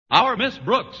Our Miss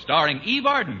Brooks, starring Eve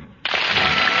Arden.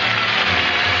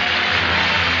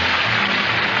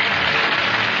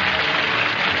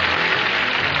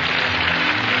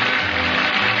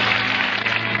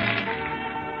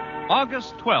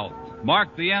 August 12th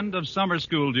marked the end of summer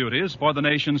school duties for the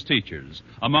nation's teachers.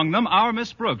 Among them, our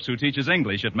Miss Brooks, who teaches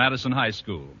English at Madison High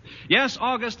School. Yes,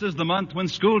 August is the month when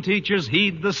school teachers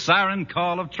heed the siren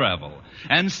call of travel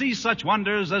and see such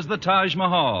wonders as the Taj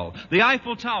Mahal, the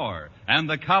Eiffel Tower, and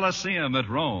the Colosseum at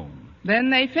Rome. Then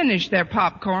they finish their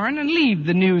popcorn and leave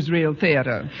the newsreel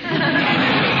theater.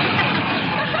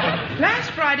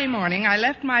 Last Friday morning, I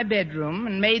left my bedroom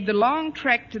and made the long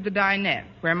trek to the dinette,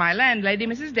 where my landlady,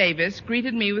 Mrs. Davis,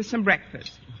 greeted me with some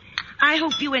breakfast. I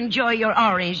hope you enjoy your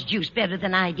orange juice better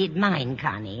than I did mine,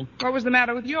 Connie. What was the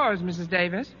matter with yours, Mrs.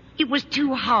 Davis? It was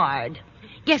too hard.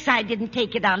 Guess I didn't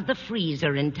take it out of the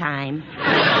freezer in time. Oh.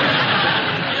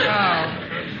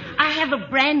 I have a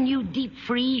brand new deep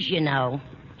freeze, you know.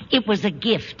 It was a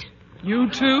gift. You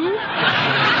too?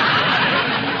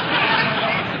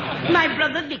 My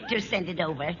brother Victor sent it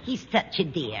over. He's such a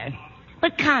dear.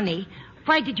 But, Connie,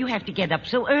 why did you have to get up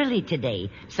so early today?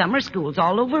 Summer school's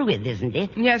all over with, isn't it?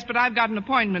 Yes, but I've got an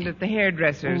appointment at the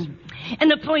hairdresser's.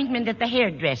 An appointment at the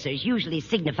hairdresser's usually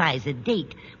signifies a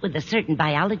date with a certain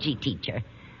biology teacher.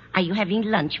 Are you having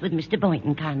lunch with Mr.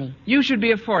 Boynton, Connie? You should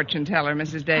be a fortune teller,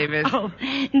 Mrs. Davis. Oh,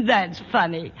 that's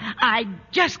funny. I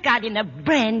just got in a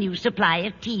brand new supply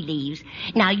of tea leaves.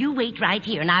 Now, you wait right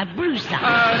here, and I'll brew some.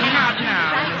 Not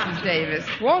now, Mrs. Davis.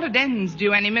 Walter Denton's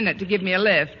due any minute to give me a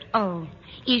lift. Oh,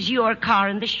 is your car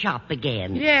in the shop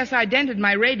again? Yes, I dented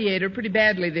my radiator pretty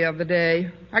badly the other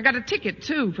day. I got a ticket,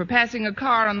 too, for passing a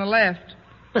car on the left.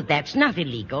 But that's not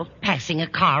illegal, passing a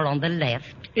car on the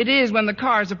left. It is when the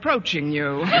car's approaching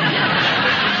you.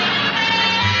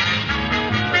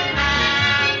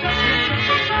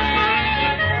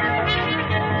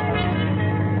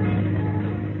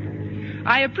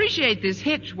 I appreciate this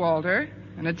hitch, Walter,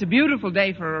 and it's a beautiful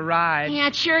day for a ride. Yeah,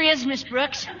 it sure is, Miss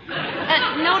Brooks.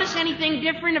 Notice anything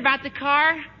different about the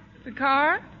car? The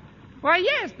car? Why,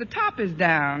 yes, the top is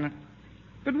down.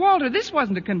 But, Walter, this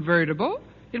wasn't a convertible.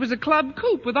 It was a club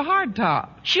coupe with a hard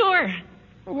top. Sure.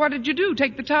 Well, what did you do,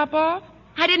 take the top off?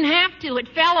 I didn't have to. It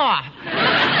fell off.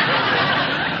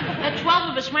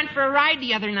 12 of us went for a ride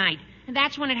the other night, and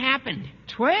that's when it happened.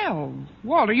 12?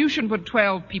 Walter, you shouldn't put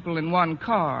 12 people in one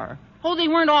car. Oh, they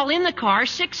weren't all in the car.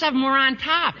 6 of them were on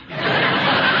top.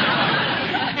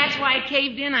 That's why it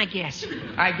caved in, I guess.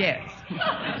 I guess.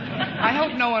 I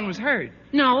hope no one was hurt.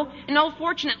 No,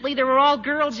 fortunately, there were all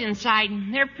girls inside,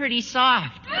 and they're pretty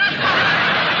soft.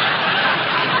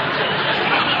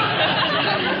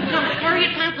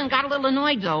 Harriet Conklin got a little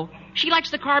annoyed, though. She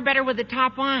likes the car better with the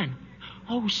top on.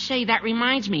 Oh, say, that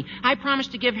reminds me. I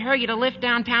promised to give Harriet a lift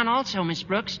downtown also, Miss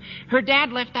Brooks. Her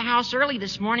dad left the house early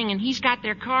this morning, and he's got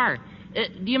their car.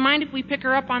 Do you mind if we pick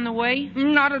her up on the way?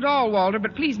 Not at all, Walter,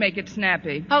 but please make it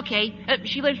snappy. Okay.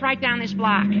 She lives right down this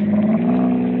block.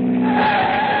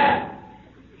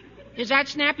 Is that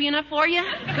snappy enough for you?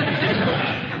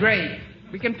 Great.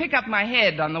 We can pick up my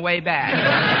head on the way back.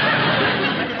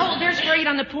 Oh, there's Harriet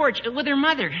on the porch with her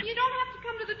mother. You don't have to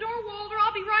come to the door, Walter.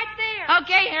 I'll be right there.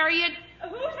 Okay, Harriet.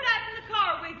 Who's that in the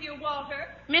car with you, Walter?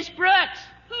 Miss Brooks.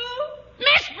 Who?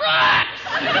 Miss Brooks!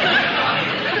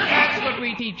 That's what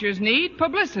we teachers need,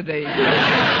 publicity.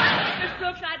 Miss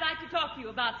Brooks, I'd like to talk to you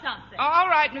about something. All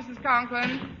right, Mrs.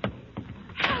 Conklin.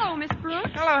 Hello, Miss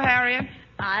Brooks. Hello, Harriet.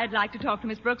 I'd like to talk to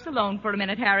Miss Brooks alone for a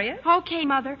minute, Harriet. Okay,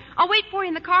 Mother. I'll wait for you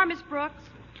in the car, Miss Brooks.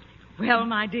 Well,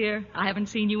 my dear, I haven't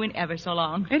seen you in ever so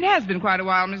long. It has been quite a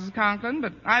while, Mrs. Conklin,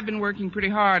 but I've been working pretty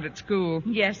hard at school.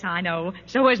 Yes, I know.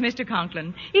 So is Mr.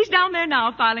 Conklin. He's down there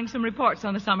now filing some reports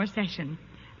on the summer session.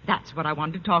 That's what I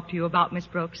wanted to talk to you about, Miss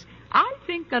Brooks. I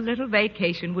think a little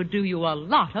vacation would do you a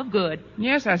lot of good.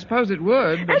 Yes, I suppose it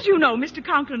would. But... As you know, Mr.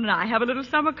 Conklin and I have a little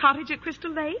summer cottage at Crystal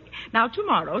Lake. Now,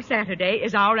 tomorrow, Saturday,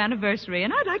 is our anniversary,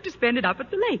 and I'd like to spend it up at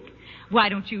the lake. Why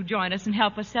don't you join us and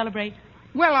help us celebrate?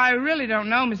 Well, I really don't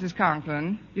know, Mrs.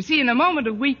 Conklin. You see, in a moment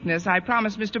of weakness, I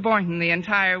promised Mr. Boynton the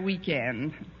entire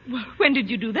weekend. Well, when did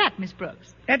you do that, Miss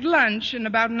Brooks? At lunch in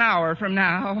about an hour from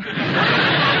now.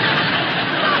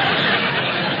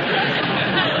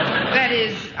 That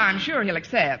is, I'm sure he'll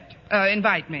accept.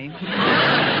 Invite me.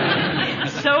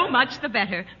 So much the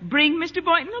better. Bring Mr.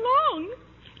 Boynton along.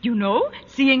 You know,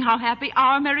 seeing how happy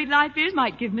our married life is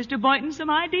might give Mr. Boynton some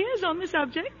ideas on the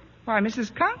subject. Why,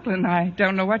 Mrs. Conklin, I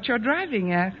don't know what you're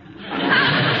driving at.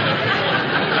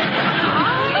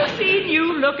 I've seen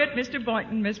you look at Mr.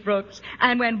 Boynton, Miss Brooks.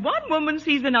 And when one woman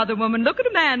sees another woman look at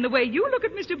a man the way you look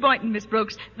at Mr. Boynton, Miss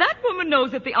Brooks, that woman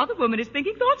knows that the other woman is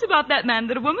thinking thoughts about that man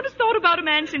that a woman has thought about a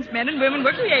man since men and women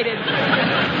were created.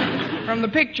 From the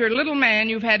picture, little man,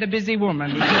 you've had a busy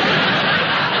woman.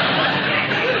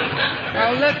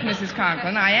 Oh, look, Mrs.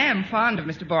 Conklin, I am fond of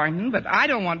Mr. Boynton, but I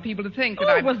don't want people to think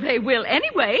that well, they will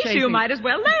anyway, so you might as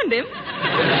well land him.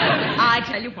 I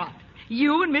tell you what.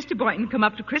 You and Mr. Boynton come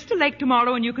up to Crystal Lake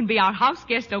tomorrow and you can be our house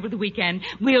guest over the weekend.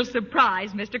 We'll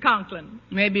surprise Mr. Conklin.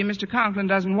 Maybe Mr. Conklin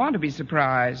doesn't want to be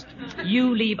surprised.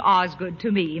 You leave Osgood to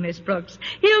me, Miss Brooks.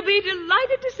 He'll be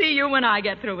delighted to see you when I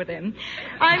get through with him.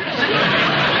 I'm sure...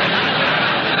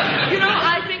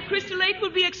 I think Crystal Lake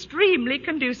will be extremely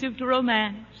conducive to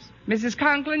romance. Mrs.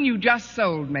 Conklin, you just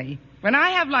sold me. When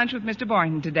I have lunch with Mr.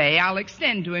 Boynton today, I'll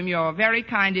extend to him your very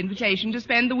kind invitation to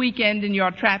spend the weekend in your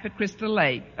trap at Crystal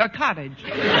Lake. A cottage.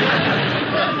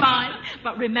 Fine.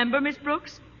 But remember, Miss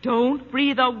Brooks, don't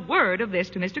breathe a word of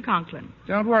this to Mr. Conklin.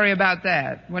 Don't worry about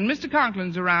that. When Mr.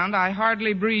 Conklin's around, I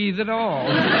hardly breathe at all.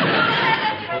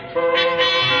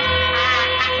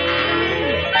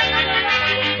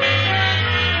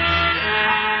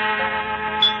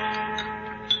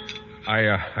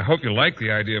 I hope you like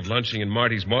the idea of lunching in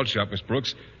Marty's malt shop, Miss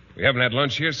Brooks. We haven't had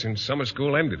lunch here since summer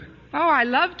school ended. Oh, I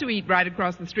love to eat right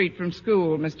across the street from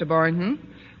school, Mr. Boynton.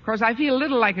 Of course, I feel a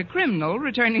little like a criminal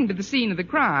returning to the scene of the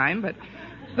crime, but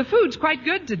the food's quite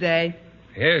good today.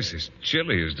 Yes, this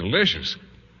chili is delicious.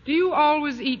 Do you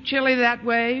always eat chili that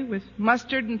way, with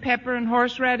mustard and pepper and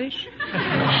horseradish?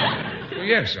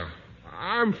 Yes,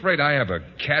 I'm afraid I have a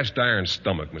cast iron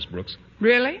stomach, Miss Brooks.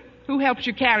 Really? Who helps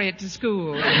you carry it to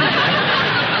school? Well,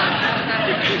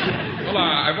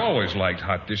 I've always liked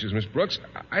hot dishes, Miss Brooks.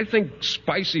 I think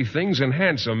spicy things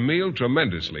enhance a meal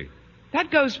tremendously.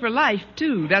 That goes for life,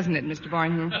 too, doesn't it, Mr.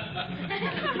 Boynton?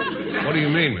 What do you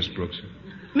mean, Miss Brooks?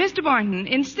 Mr. Boynton,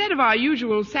 instead of our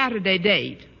usual Saturday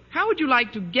date, how would you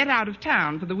like to get out of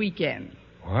town for the weekend?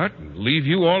 What? Leave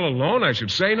you all alone? I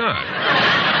should say not.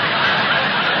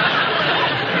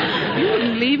 You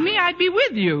wouldn't leave me. I'd be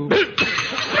with you.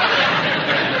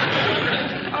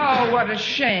 Oh, what a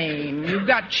shame. You've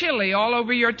got chili all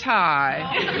over your tie.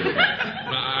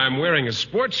 I'm wearing a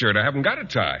sports shirt. I haven't got a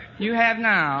tie. You have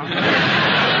now.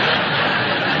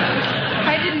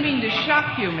 I didn't mean to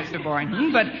shock you, Mr.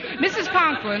 Boynton, but Mrs.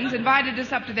 Conklin's invited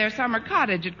us up to their summer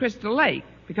cottage at Crystal Lake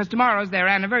because tomorrow's their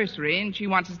anniversary and she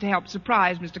wants us to help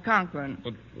surprise Mr. Conklin.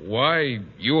 But why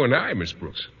you and I, Miss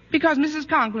Brooks? Because Mrs.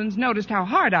 Conklin's noticed how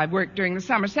hard I've worked during the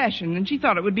summer session, and she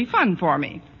thought it would be fun for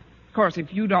me. Of course,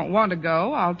 if you don't want to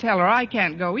go, I'll tell her I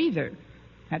can't go either.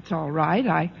 That's all right.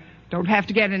 I don't have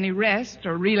to get any rest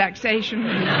or relaxation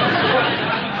in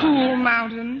cool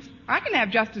mountains. I can have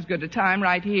just as good a time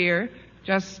right here,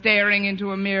 just staring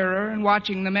into a mirror and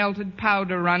watching the melted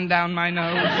powder run down my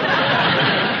nose.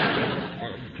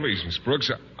 Well, please, Miss Brooks,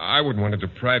 I wouldn't want to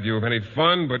deprive you of any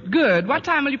fun, but... Good. What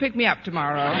time will you pick me up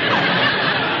tomorrow?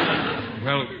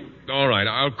 Well, all right.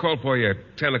 I'll call for you at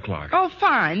 10 o'clock. Oh,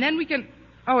 fine. Then we can...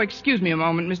 Oh, excuse me a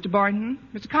moment, Mr. Boynton.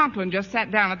 Mr. Conklin just sat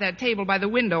down at that table by the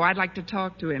window. I'd like to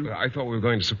talk to him. I thought we were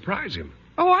going to surprise him.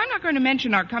 Oh, I'm not going to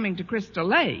mention our coming to Crystal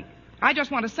Lake. I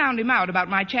just want to sound him out about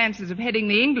my chances of heading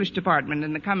the English department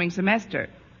in the coming semester.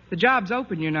 The job's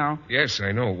open, you know. Yes,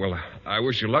 I know. Well, I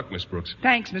wish you luck, Miss Brooks.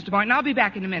 Thanks, Mr. Boynton. I'll be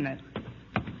back in a minute.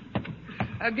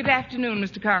 Good afternoon,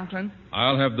 Mr. Conklin.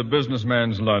 I'll have the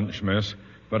businessman's lunch, miss,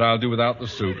 but I'll do without the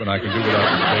soup, and I can do without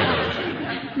the potatoes.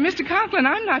 Mr. Conklin,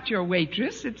 I'm not your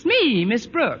waitress. It's me, Miss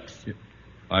Brooks.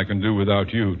 I can do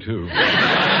without you, too.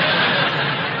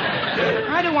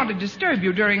 I don't want to disturb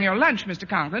you during your lunch, Mr.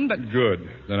 Conklin, but... Good.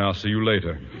 Then I'll see you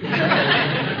later.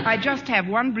 I just have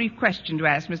one brief question to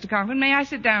ask, Mr. Conklin. May I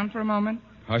sit down for a moment?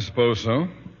 I suppose so.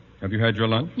 Have you had your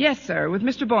lunch? Yes, sir, with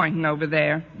Mr. Boynton over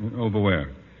there. Over where?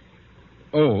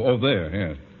 Oh, there,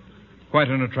 yes. Quite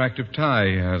an attractive tie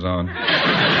he has on.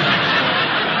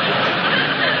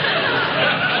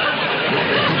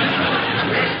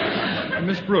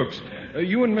 Miss Brooks,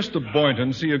 you and Mr.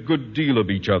 Boynton see a good deal of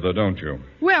each other, don't you?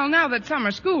 Well, now that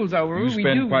summer school's over, you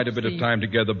spend quite a bit of time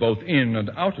together both in and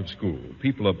out of school.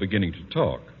 People are beginning to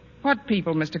talk. What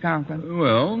people, Mr. Conklin?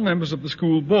 Well, members of the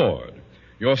school board.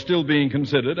 You're still being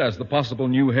considered as the possible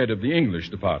new head of the English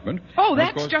department. Oh,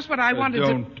 that's just what I wanted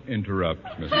Don't interrupt,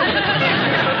 Miss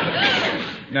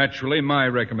Brooks. Naturally, my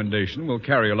recommendation will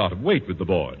carry a lot of weight with the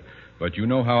board. But you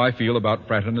know how I feel about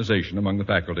fraternization among the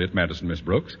faculty at Madison, Miss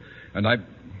Brooks. And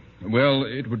well,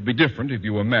 it would be different if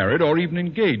you were married or even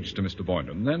engaged to Mr.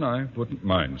 Boynton. Then I wouldn't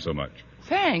mind so much.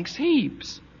 Thanks,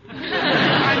 heaps.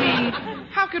 I mean,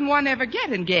 how can one ever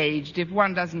get engaged if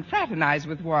one doesn't fraternize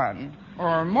with one?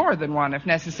 Or more than one, if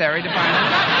necessary, to find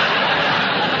another.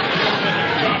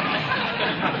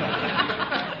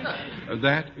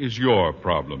 That is your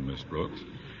problem, Miss Brooks.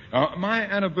 My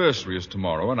anniversary is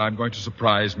tomorrow, and I'm going to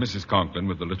surprise Mrs. Conklin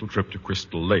with a little trip to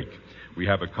Crystal Lake. We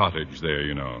have a cottage there,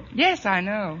 you know. Yes, I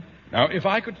know. Now, if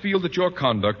I could feel that your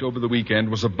conduct over the weekend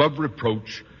was above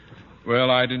reproach, well,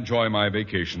 I'd enjoy my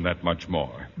vacation that much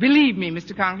more. Believe me,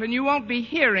 Mr. Conklin, you won't be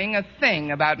hearing a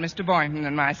thing about Mr. Boynton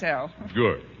and myself.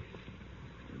 Good.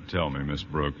 Tell me, Miss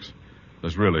Brooks,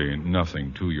 there's really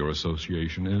nothing to your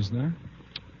association, is there?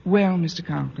 Well, Mr.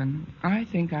 Conklin, I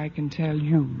think I can tell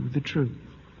you the truth.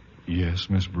 Yes,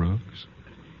 Miss Brooks?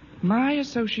 My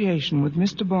association with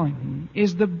Mr. Boynton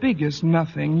is the biggest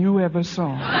nothing you ever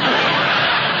saw.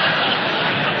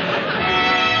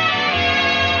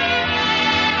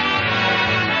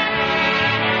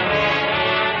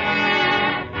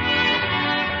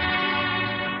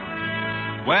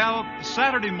 Well,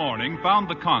 Saturday morning found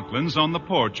the Conklins on the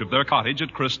porch of their cottage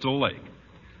at Crystal Lake.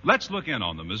 Let's look in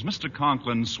on them as Mr.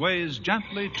 Conklin sways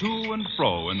gently to and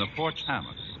fro in the porch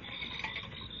hammock.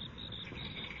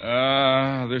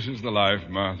 This is the life,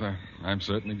 Martha. I'm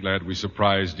certainly glad we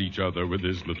surprised each other with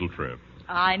this little trip.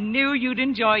 I knew you'd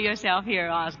enjoy yourself here,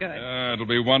 Osgood. It'll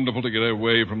be wonderful to get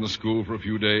away from the school for a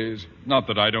few days. Not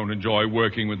that I don't enjoy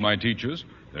working with my teachers.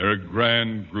 They're a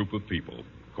grand group of people.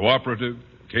 Cooperative,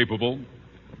 capable.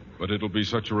 But it'll be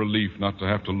such a relief not to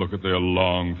have to look at their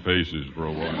long faces for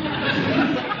a while.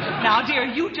 Now, dear,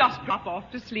 you just drop off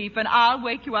to sleep, and I'll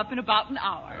wake you up in about an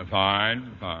hour.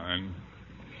 Fine.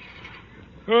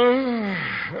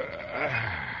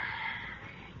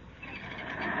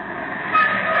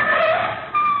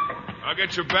 I'll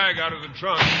get your bag out of the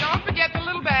trunk. Don't forget the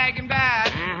little bag in back.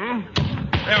 Mm-hmm.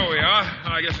 There we are.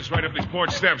 I guess it's right up these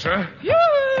porch steps, huh?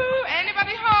 Yoo-hoo!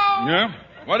 Anybody home? Yeah?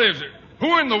 What is it?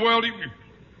 Who in the world...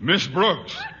 Miss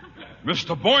Brooks.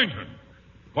 Mr. Boynton.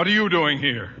 What are you doing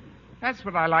here? That's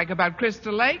what I like about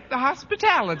Crystal Lake, the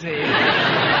hospitality.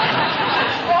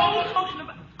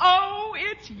 Oh,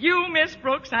 it's you, Miss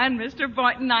Brooks, and Mr.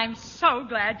 Boynton. I'm so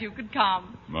glad you could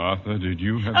come. Martha, did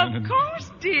you have Of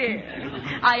course, dear.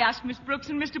 I asked Miss Brooks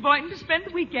and Mr. Boynton to spend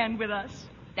the weekend with us.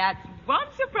 That's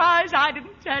one surprise I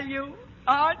didn't tell you.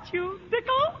 Aren't you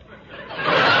tickled?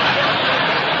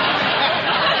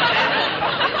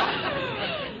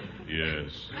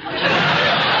 Yes.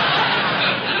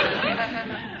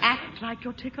 Act like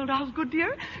you're tickled, Osgood,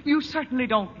 dear. You certainly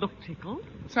don't look tickled.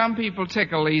 Some people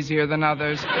tickle easier than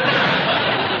others. Maybe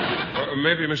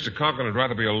Mr. Conklin would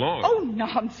rather be alone. Oh,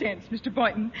 nonsense, Mr.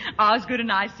 Boynton. Osgood and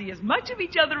I see as much of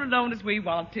each other alone as we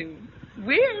want to.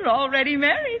 We're already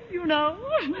married, you know.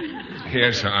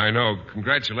 Yes, I know.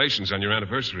 Congratulations on your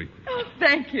anniversary. Oh,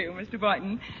 thank you, Mr.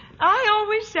 Boynton. I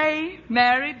always say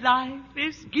married life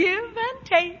is give and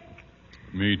take.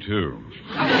 Me too.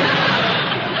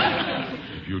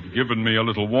 If you'd given me a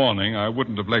little warning, I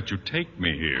wouldn't have let you take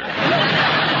me here.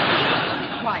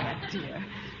 Quiet, dear.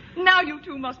 Now you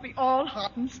two must be all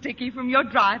hot and sticky from your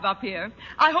drive up here.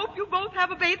 I hope you both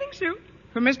have a bathing suit.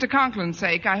 For Mr. Conklin's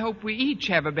sake, I hope we each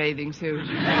have a bathing suit.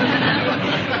 Well,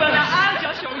 now, I'll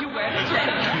just show you where to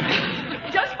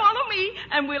change. Just follow me,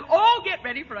 and we'll all get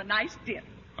ready for a nice dip.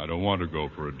 I don't want to go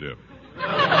for a dip.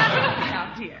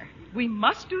 Now, dear, we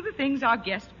must do the things our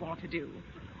guests want to do.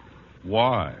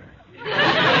 Why? Well,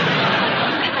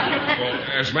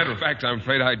 as a matter of fact, I'm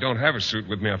afraid I don't have a suit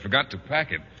with me. I forgot to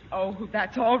pack it. Oh,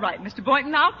 that's all right, Mr.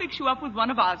 Boynton. I'll fix you up with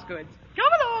one of Osgood's.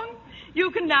 Come along. You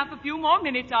can nap a few more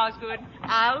minutes, Osgood.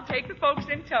 I'll take the folks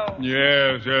in tow.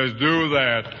 Yes, do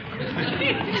that.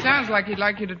 He sounds like he'd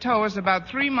like you to tow us about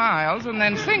 3 miles and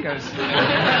then sink us.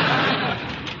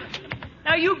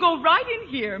 Now, you go right in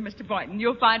here, Mr. Boynton.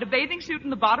 You'll find a bathing suit in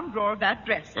the bottom drawer of that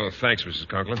dresser. Oh, thanks, Mrs.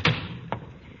 Conklin.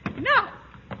 Now,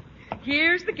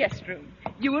 here's the guest room.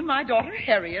 You and my daughter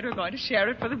Harriet are going to share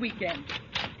it for the weekend.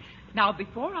 Now,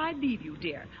 before I leave you,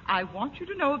 dear, I want you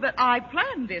to know that I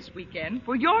planned this weekend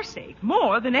for your sake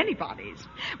more than anybody's.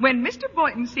 When Mr.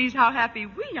 Boynton sees how happy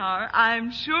we are,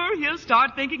 I'm sure he'll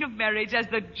start thinking of marriage as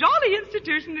the jolly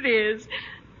institution it is.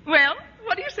 Well,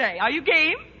 what do you say? Are you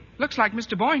game? Looks like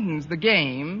Mr. Boynton's the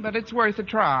game, but it's worth a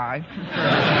try.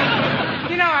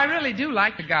 You know, I really do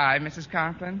like the guy, Mrs.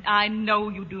 Conklin. I know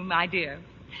you do, my dear.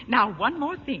 Now, one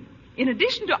more thing. In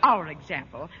addition to our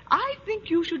example, I think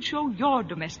you should show your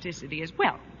domesticity as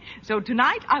well. So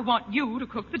tonight, I want you to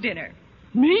cook the dinner.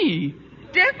 Me?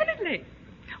 Definitely.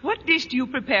 What dish do you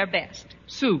prepare best?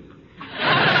 Soup.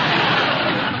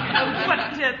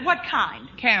 What kind?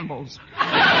 Campbell's.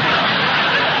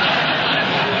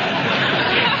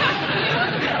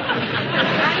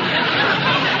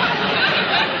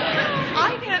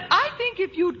 I think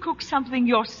if you'd cook something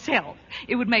yourself,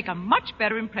 it would make a much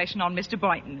better impression on Mr.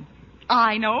 Boynton.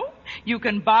 I know. You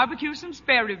can barbecue some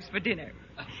spare ribs for dinner.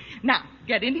 Now,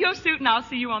 get into your suit and I'll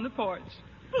see you on the porch.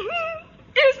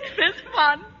 Isn't this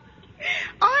fun?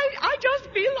 I just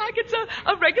feel like it's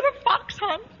a regular fox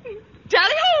hunt.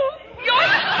 Tally-ho!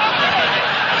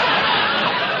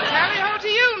 Tally-ho to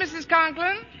you, Mrs.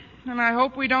 Conklin. And I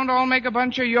hope we don't all make a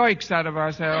bunch of yoiks out of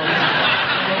ourselves.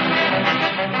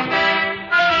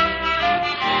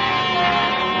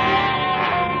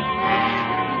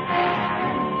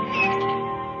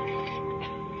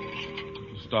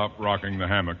 Stop rocking the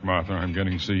hammock, Martha. I'm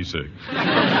getting seasick.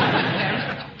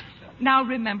 Now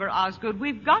remember, Osgood,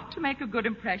 we've got to make a good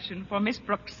impression for Miss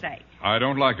Brooks' sake. I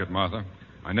don't like it, Martha.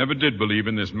 I never did believe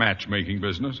in this matchmaking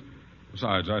business.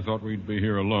 Besides, I thought we'd be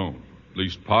here alone, at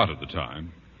least part of the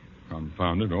time.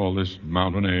 Confound it, all this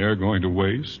mountain air going to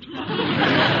waste. It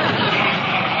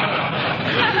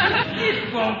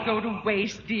won't go to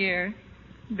waste, dear.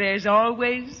 There's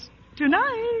always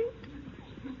tonight.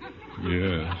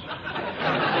 Yes.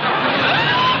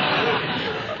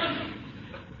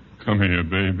 Come here,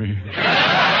 baby.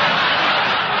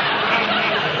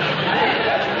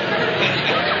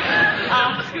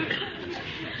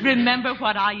 Remember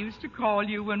what I used to call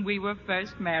you when we were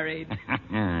first married?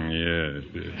 Yes.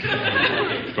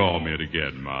 Call me it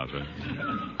again, Martha.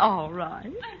 All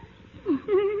right.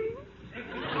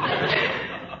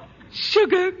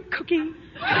 Sugar cookie.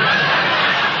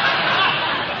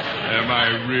 Am I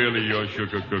really your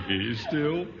sugar cookie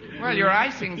still? Well, your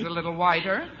icing's a little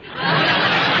whiter.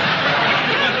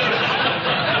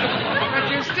 But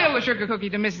you're still a sugar cookie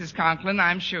to Mrs. Conklin,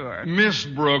 I'm sure. Miss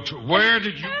Brooks, where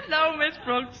did you... Hello, Miss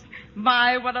Brooks.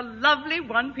 My, what a lovely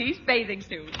one-piece bathing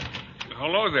suit.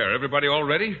 Hello there. Everybody all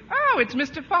ready? Oh, it's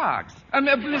Mr. Fox.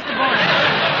 Mr. Boynton.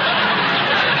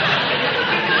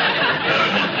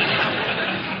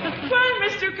 Well,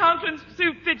 Mr. Conklin's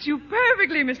suit fits you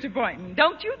perfectly, Mr. Boynton.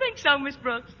 Don't you think so, Miss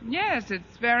Brooks? Yes,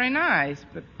 it's very nice,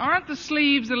 but aren't the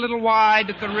sleeves a little wide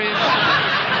at the wrist?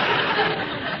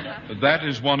 That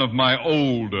is one of my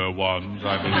older ones,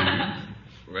 I believe.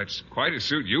 Well, that's quite a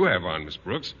suit you have on, Miss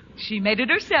Brooks. She made it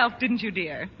herself, didn't you,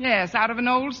 dear? Yes, out of an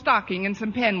old stocking and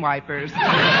some pen wipers.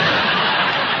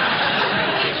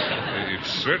 It's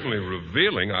certainly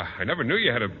revealing. I never knew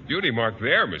you had a beauty mark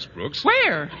there, Miss Brooks.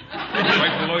 Where?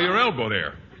 Right below your elbow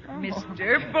there.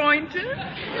 Mr. Boynton,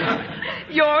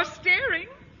 you're staring.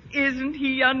 Isn't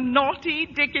he a naughty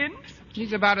Dickens?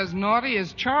 He's about as naughty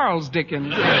as Charles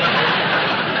Dickens.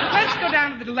 Let's go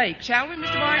down to the lake, shall we,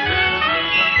 Mr. Boynton?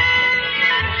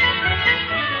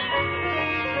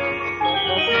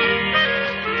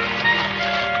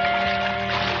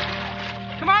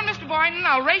 Come on, Mr. Boynton.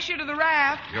 I'll race you to the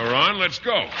raft. You're on. Let's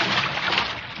go.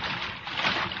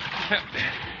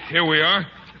 Here we are.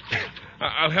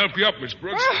 I'll help you up, Miss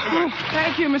Brooks. Oh,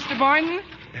 thank you, Mr. Boynton.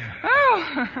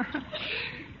 Oh.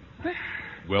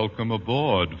 Welcome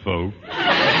aboard, folks.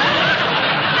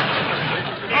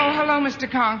 Oh, hello, Mr.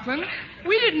 Conklin.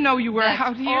 We didn't know you were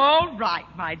out here. All right,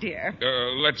 my dear.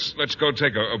 Let's go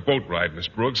take a boat ride, Miss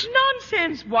Brooks.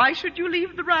 Nonsense. Why should you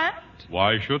leave the raft?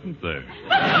 Why shouldn't they?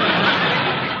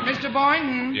 Mr.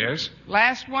 Boynton. Yes?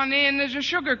 Last one in is a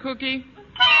sugar cookie.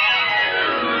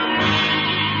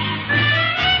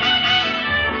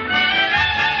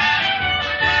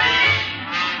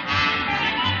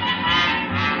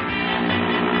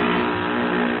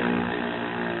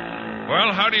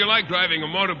 Well, how do you like driving a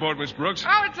motorboat, Miss Brooks?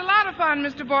 Oh, it's a lot of fun,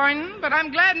 Mr. Boynton, but I'm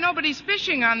glad nobody's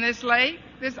fishing on this lake.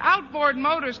 This outboard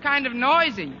motor's kind of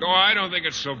noisy. Oh, I don't think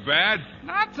it's so bad.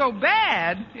 Not so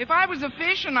bad. If I was a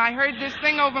fish and I heard this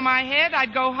thing over my head,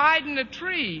 I'd go hide in a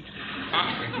tree.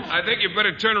 I think you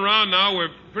better turn around now.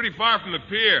 We're pretty far from the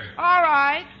pier. All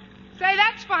right. Say,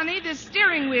 that's funny. This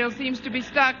steering wheel seems to be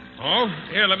stuck. Oh?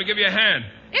 Here, let me give you a hand.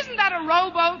 Isn't that a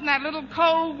rowboat in that little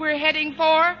cove we're heading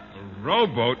for? A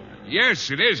rowboat? Yes,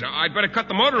 it is. I'd better cut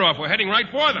the motor off. We're heading right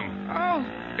for them. Oh.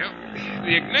 Yeah,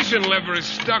 the ignition lever is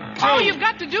stuck, too. Oh, you've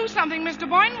got to do something, Mr.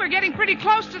 Boynton. We're getting pretty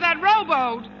close to that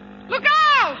rowboat. Look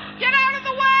out! Get out of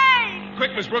the way!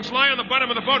 Quick, Miss Brooks, lie on the bottom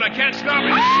of the boat. I can't stop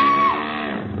it.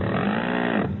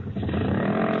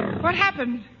 What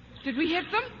happened? Did we hit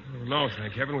them? No,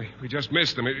 thank heaven. We just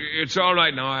missed them. It's all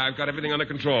right now. I've got everything under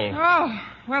control. Oh,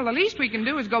 well, the least we can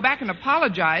do is go back and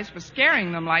apologize for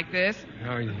scaring them like this.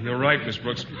 Oh, you're right, Miss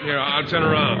Brooks. Here, I'll turn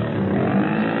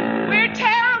around. We're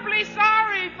terribly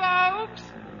sorry, folks.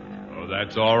 Oh,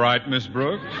 that's all right, Miss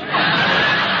Brooks.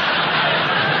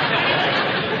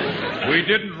 We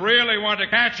didn't really want to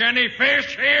catch any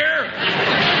fish here.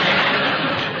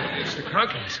 It's the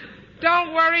Conklins.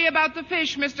 Don't worry about the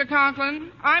fish, Mr.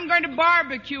 Conklin. I'm going to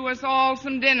barbecue us all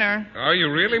some dinner. Are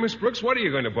you really, Miss Brooks? What are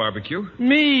you going to barbecue?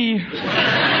 Me.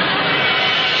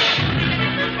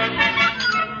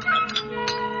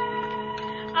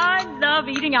 I love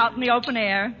eating out in the open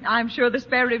air. I'm sure the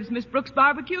spare ribs Miss Brooks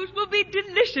barbecues will be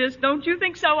delicious. Don't you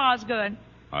think so, Osgood?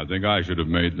 I think I should have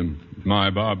made them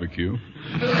my barbecue.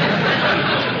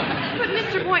 But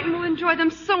Mr. Boynton will enjoy them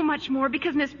so much more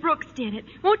because Miss Brooks did it.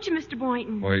 Won't you, Mr.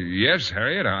 Boynton? Well, yes,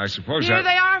 Harriet. I suppose Here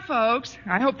they are, folks.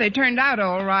 I hope they turned out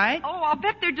all right. Oh, I'll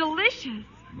bet they're delicious.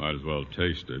 Might as well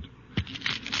taste it.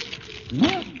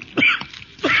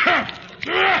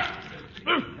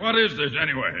 What is this,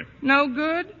 anyway? No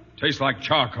good? Tastes like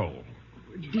charcoal.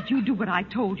 Did you do what I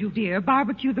told you, dear?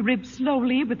 Barbecue the ribs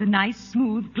slowly with a nice,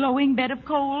 smooth, glowing bed of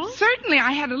coals? Certainly,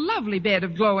 I had a lovely bed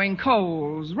of glowing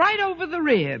coals right over the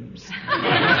ribs.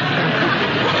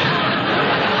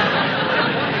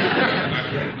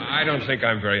 I don't think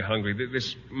I'm very hungry.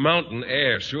 This mountain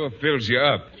air sure fills you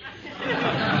up.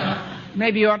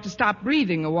 Maybe you ought to stop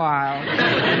breathing a while.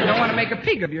 You don't want to make a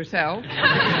pig of yourself.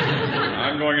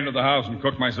 I'm going into the house and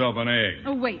cook myself an egg.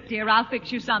 Oh, wait, dear. I'll fix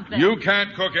you something. You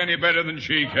can't cook any better than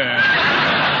she can.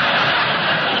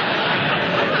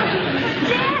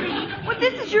 Daddy, well,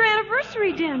 this is your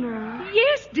anniversary dinner.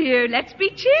 Yes, dear. Let's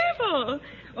be cheerful.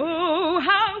 Oh,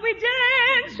 how we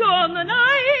danced on the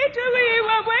night we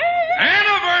were wed.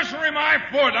 Anniversary, my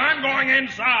foot. I'm going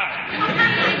inside.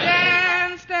 We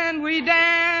danced and we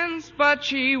danced, but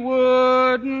she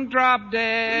wouldn't drop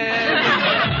dead.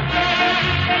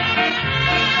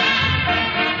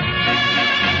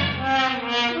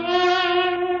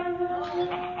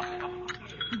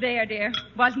 There, dear.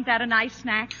 Wasn't that a nice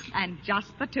snack? And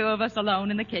just the two of us alone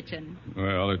in the kitchen.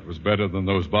 Well, it was better than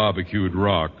those barbecued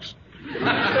rocks.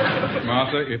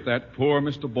 Martha, if that poor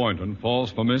Mr. Boynton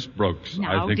falls for Miss Brooks,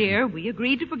 Now, I think... dear, we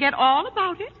agreed to forget all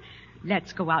about it.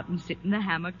 Let's go out and sit in the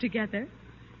hammock together.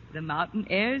 The mountain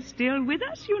air's still with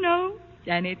us, you know,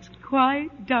 and it's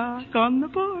quite dark on the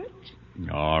porch.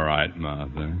 All right,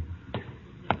 Martha.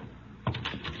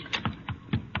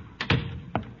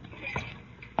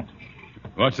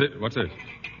 What's it?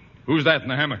 Who's that in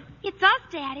the hammock? It's us,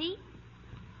 Daddy.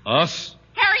 Us?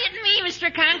 Harriet and me,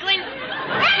 Mr. Conklin.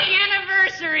 Happy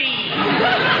anniversary.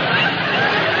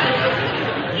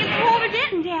 It's Walter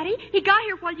Denton, Daddy. He got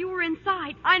here while you were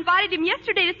inside. I invited him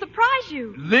yesterday to surprise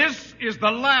you. This is the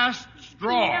last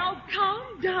straw. Now,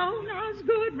 calm down,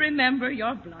 Osgood. Remember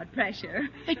your blood pressure.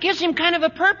 It gives him kind of a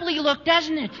purpley look,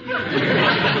 doesn't it?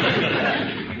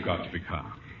 You've got to be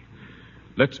calm.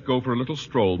 Let's go for a little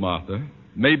stroll, Martha.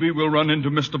 Maybe we'll run into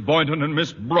Mr. Boynton and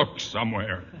Miss Brooks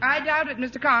somewhere. I doubt it,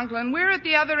 Mr. Conklin. We're at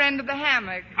the other end of the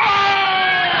hammock.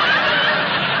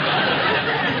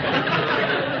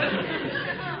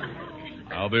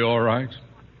 I'll be all right.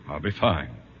 I'll be fine.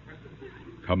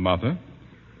 Come, Martha.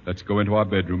 Let's go into our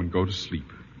bedroom and go to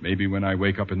sleep. Maybe when I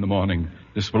wake up in the morning,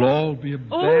 this will all be a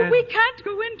bad... Oh, we can't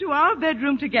go into our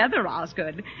bedroom together,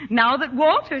 Osgood. Now that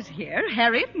Walter's here,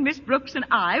 Harriet and Miss Brooks and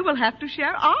I will have to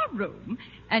share our room.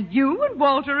 And you and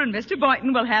Walter and Mr.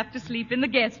 Boynton will have to sleep in the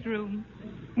guest room.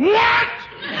 What?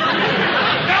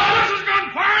 Now this has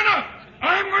gone far enough.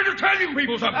 I'm going to tell you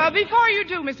people something. Before you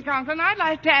do, Mr. Conklin, I'd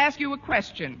like to ask you a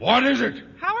question. What is it?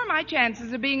 How are my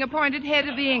chances of being appointed head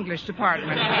of the English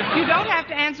department? You don't have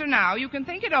to answer now. You can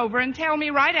think it over and tell me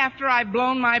right after I've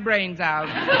blown my brains out.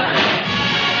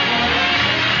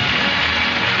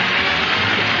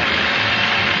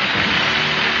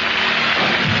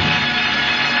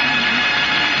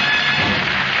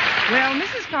 Well,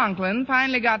 Mrs. Conklin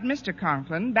finally got Mr.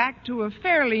 Conklin back to a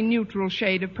fairly neutral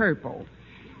shade of purple.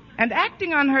 And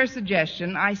acting on her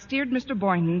suggestion, I steered Mr.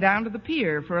 Boynton down to the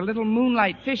pier for a little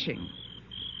moonlight fishing.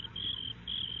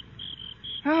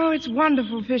 Oh, it's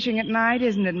wonderful fishing at night,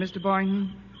 isn't it, Mr.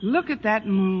 Boynton? Look at that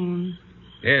moon.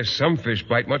 Yes, some fish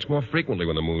bite much more frequently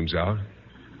when the moon's out.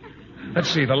 Let's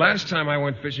see, the last time I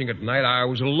went fishing at night, I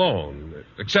was alone.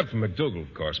 Except for McDougal,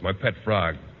 of course, my pet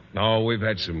frog. Oh, we've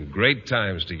had some great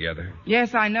times together.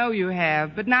 Yes, I know you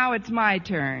have, but now it's my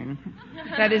turn.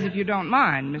 That is, if you don't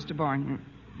mind, Mr. Boynton.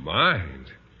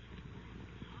 Mind?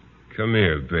 Come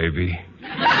here, baby. Why,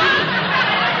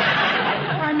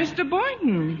 Mr.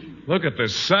 Boynton. Look at the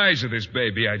size of this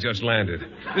baby I just landed.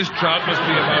 This trout must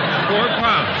be about 4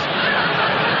 pounds.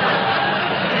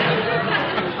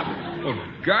 Oh,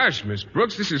 gosh, Miss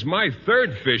Brooks, this is my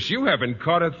third fish. You haven't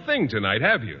caught a thing tonight,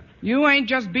 have you? You ain't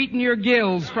just beating your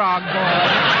gills, frog boy.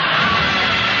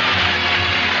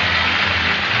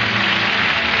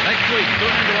 Next week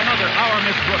tune into another Our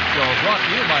Miss Brooks show brought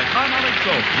to you by Carmelic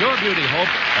Soap, your beauty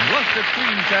hope, and Luscious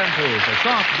Cream Shampoo for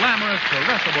soft, glamorous,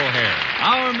 caressable hair.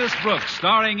 Our Miss Brooks,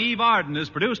 starring Eve Arden, is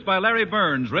produced by Larry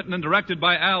Burns, written and directed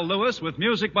by Al Lewis, with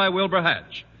music by Wilbur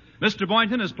Hatch. Mr.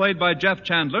 Boynton is played by Jeff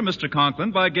Chandler, Mr.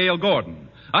 Conklin by Gail Gordon.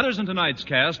 Others in tonight's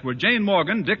cast were Jane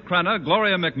Morgan, Dick Crenna,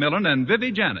 Gloria McMillan, and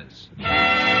Vivi Janis.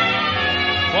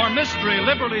 For mystery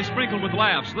liberally sprinkled with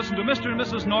laughs, listen to Mr. and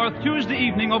Mrs. North Tuesday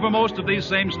evening over most of these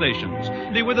same stations.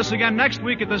 Be with us again next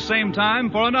week at the same time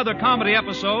for another comedy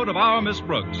episode of Our Miss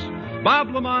Brooks. Bob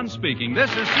Lamont speaking.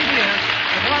 This is CBS,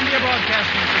 the Columbia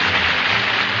Broadcasting System.